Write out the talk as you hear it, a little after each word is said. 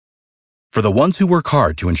For the ones who work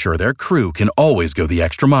hard to ensure their crew can always go the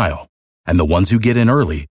extra mile, and the ones who get in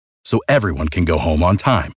early so everyone can go home on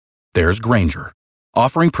time, there's Grainger,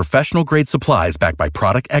 offering professional-grade supplies backed by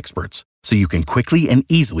product experts so you can quickly and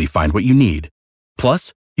easily find what you need.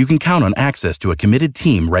 Plus, you can count on access to a committed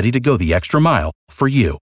team ready to go the extra mile for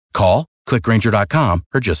you. Call, click Grainger.com,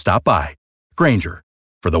 or just stop by. Grainger,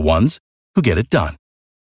 for the ones who get it done.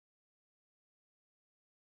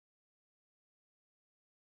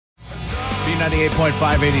 B98.5,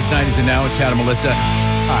 80s, 90s, and now with Chad and Melissa. All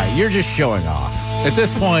right, you're just showing off. At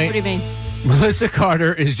this point, what do you mean? Melissa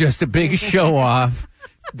Carter is just a big show off.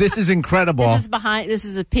 This is incredible. This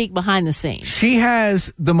is a peek behind the scenes. She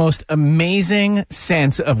has the most amazing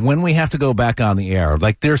sense of when we have to go back on the air.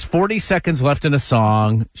 Like, there's 40 seconds left in a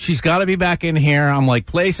song. She's got to be back in here. I'm like,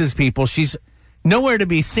 places people. She's nowhere to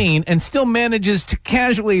be seen and still manages to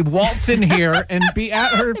casually waltz in here and be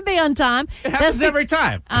at her. Be on time. It happens every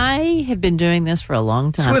time. I have been doing this for a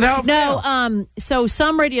long time. Without fail. So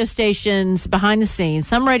some radio stations, behind the scenes,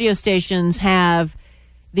 some radio stations have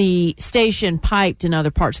the station piped in other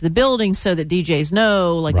parts of the building so that DJs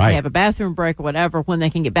know, like if they have a bathroom break or whatever, when they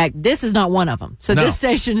can get back. This is not one of them. So this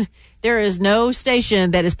station, there is no station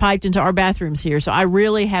that is piped into our bathrooms here. So I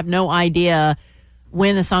really have no idea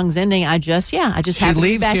when the song's ending. I just have to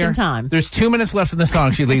be back in time. There's 2 minutes left in the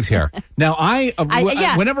song. She leaves here. Now,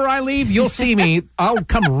 whenever I leave, you'll see me. I'll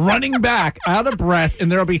come running back out of breath, and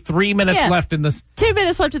there'll be 3 minutes left in this. 2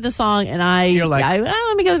 minutes left in the song, and you're like,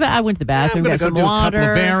 let me go to the bathroom. I went to the bathroom, got some water. A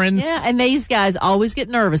couple of errands. Yeah, and these guys always get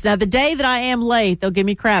nervous. Now, the day that I am late, they'll give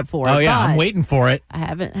me crap for it. Oh, yeah, I'm waiting for it. I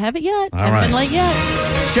haven't yet. All haven't right. been late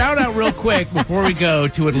yet. Shout out real quick before we go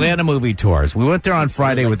to Atlanta Movie Tours. We went there on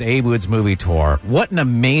Friday with Abe Wood's movie tour. What an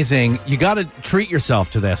amazing. You got to treat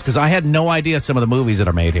yourself to this, because I had no idea some of the movies that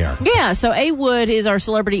are made here. Yeah, so A. Wood is our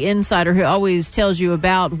celebrity insider who always tells you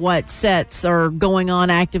about what sets are going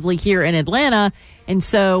on actively here in Atlanta. And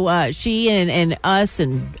so she and us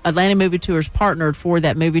and Atlanta Movie Tours partnered for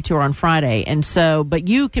that movie tour on Friday. And so, but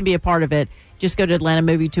you can be a part of it. Just go to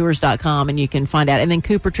AtlantaMovieTours.com and you can find out. And then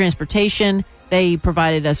Cooper Transportation, they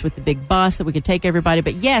provided us with the big bus that we could take everybody.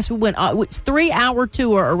 But yes, we went. It's a 3-hour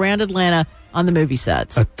tour around Atlanta on the movie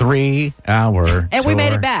sets. A 3-hour and tour. we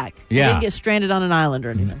made it back. Yeah. We didn't get stranded on an island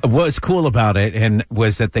or anything. What's cool about it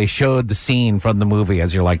was that they showed the scene from the movie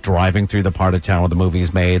as you're like driving through the part of town where the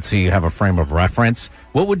movie's made, so you have a frame of reference.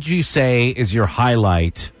 What would you say is your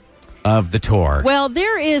highlight of the tour? Well,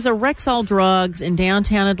 there is a Rexall Drugs in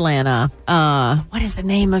downtown Atlanta. What is the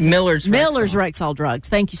name of it? Miller's Rexall Drugs.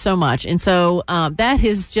 Thank you so much. And so that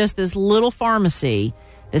is just this little pharmacy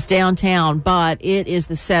that's downtown, but it is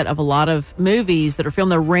the set of a lot of movies that are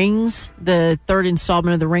filmed. The Rings, the third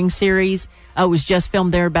installment of the Rings series, was just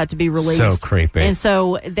filmed there, about to be released. So creepy. And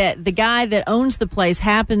so that the guy that owns the place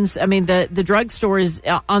the drugstore is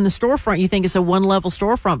on the storefront. You think it's a one-level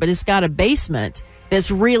storefront, but it's got a basement that's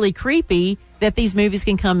really creepy that these movies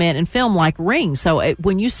can come in and film, like Rings. So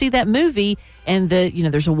when you see that movie and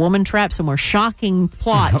there's a woman trapped somewhere, shocking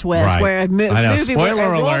plot twist Right. where a movie Spoiler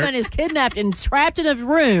where a alert. woman is kidnapped and trapped in a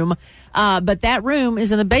room, but that room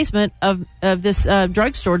is in the basement of this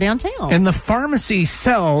drugstore downtown. And the pharmacy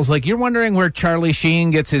sells, like, you're wondering where Charlie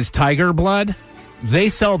Sheen gets his tiger blood? They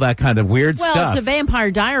sell that kind of weird stuff. Well, so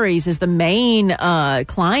Vampire Diaries is the main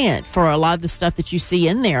client for a lot of the stuff that you see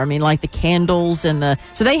in there. I mean, like the candles and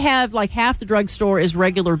so they have like half the drugstore is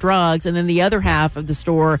regular drugs, and then the other half of the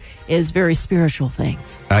store is very spiritual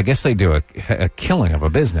things. I guess they do a killing of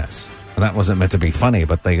a business. And that wasn't meant to be funny,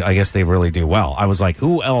 but I guess they really do well. I was like,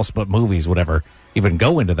 who else but movies would ever even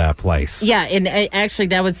go into that place? Yeah, and actually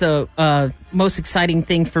that was the most exciting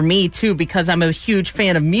thing for me, too, because I'm a huge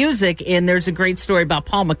fan of music, and there's a great story about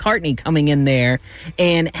Paul McCartney coming in there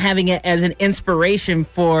and having it as an inspiration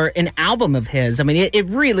for an album of his. I mean, it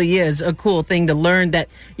really is a cool thing to learn that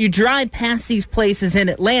you drive past these places in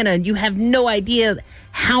Atlanta and you have no idea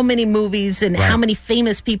how many movies and how many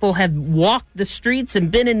famous people have walked the streets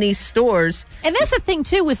and been in these stores. And that's the thing,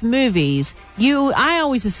 too, with movies. I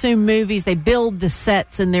always assume movies, they build the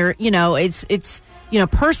sets and they're, it's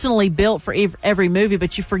personally built for every movie,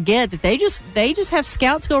 but you forget that they just have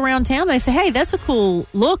scouts go around town and they say, hey, that's a cool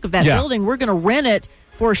look of that building. We're going to rent it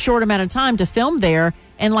for a short amount of time to film there.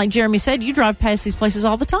 And like Jeremy said, you drive past these places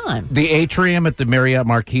all the time. The atrium at the Marriott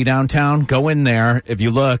Marquis downtown, go in there. If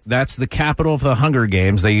you look, that's the capital of the Hunger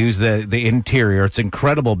Games. They use the interior. It's an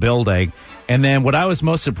incredible building. And then what I was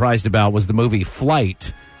most surprised about was the movie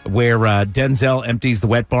Flight, where Denzel empties the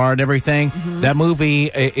wet bar and everything. Mm-hmm. That movie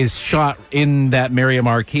is shot in that Marriott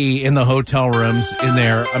Marquis, in the hotel rooms in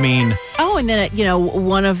there. I mean... Oh, and then,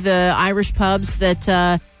 one of the Irish pubs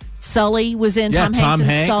that Sully was in Yeah, Tom Tom Hanks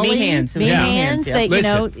and Hanks. Sully. Meehands. Meehands. Yeah. That,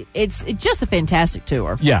 Listen. it's just a fantastic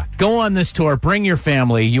tour. Yeah, go on this tour. Bring your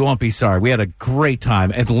family. You won't be sorry. We had a great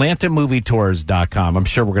time. AtlantaMovieTours.com. I'm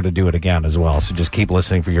sure we're going to do it again as well. So just keep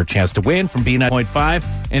listening for your chance to win from B9.5.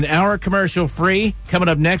 An hour commercial free. Coming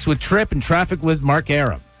up next with Trip and Traffic with Mark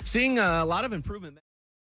Aram. Seeing a lot of improvement.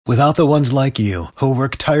 Without the ones like you, who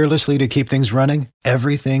work tirelessly to keep things running,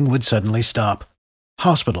 everything would suddenly stop.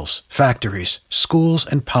 Hospitals, factories, schools,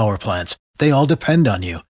 and power plants, they all depend on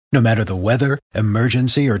you. No matter the weather,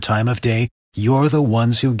 emergency, or time of day, you're the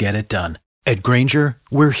ones who get it done. At Grainger,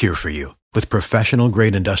 we're here for you with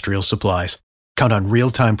professional-grade industrial supplies. Count on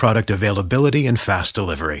real-time product availability and fast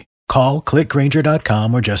delivery. Call, click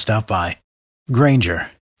Grainger.com, or just stop by. Grainger,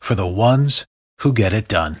 for the ones who get it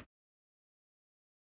done.